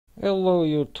Hello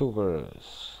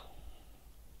YouTubers.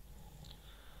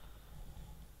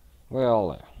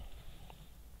 Well,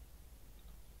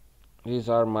 these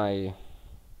are my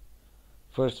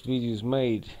first videos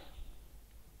made.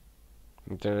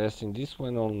 Interesting, this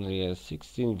one only has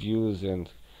 16 views and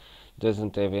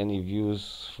doesn't have any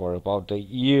views for about a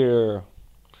year,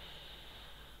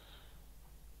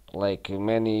 like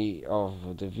many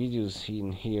of the videos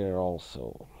in here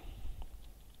also.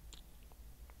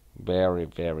 Very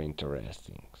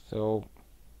interesting. So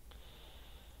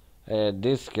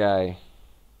this guy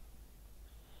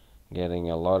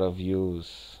getting a lot of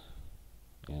views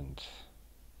and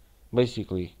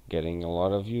basically getting a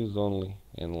lot of views only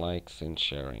and likes and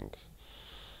sharing,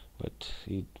 but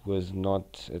it was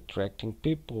not attracting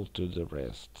people to the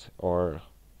rest, or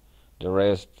the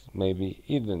rest maybe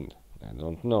hidden. I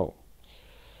don't know.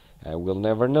 I will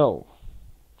never know.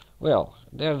 Well,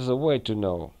 there's a way to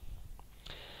know.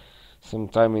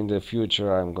 Sometime in the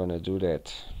future I'm gonna do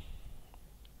that.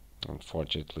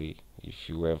 Unfortunately, if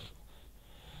you have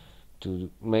to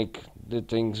make the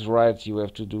things right, you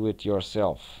have to do it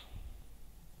yourself.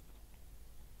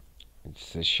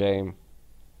 It's a shame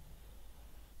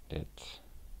that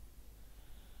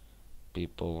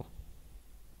people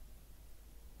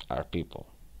are people.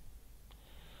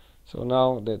 So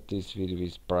now that this video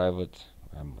is private,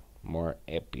 I'm more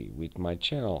happy with my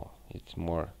channel. It's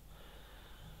more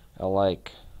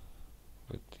alike.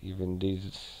 But even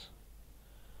this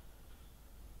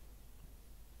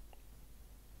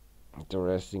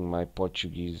interesting, my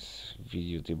Portuguese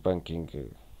video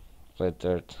debunking flat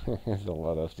earth has a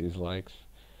lot of dislikes,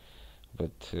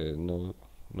 but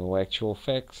no actual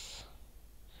facts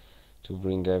to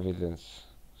bring evidence.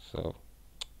 So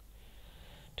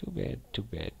too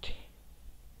bad.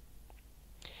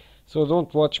 So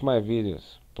don't watch my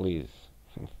videos, please.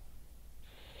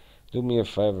 Do me a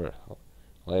favor.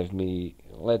 Let me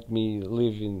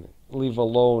live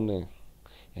alone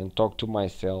and talk to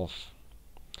myself.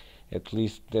 At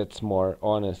least that's more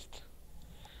honest.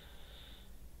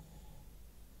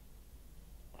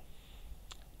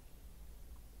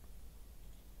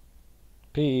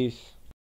 Peace.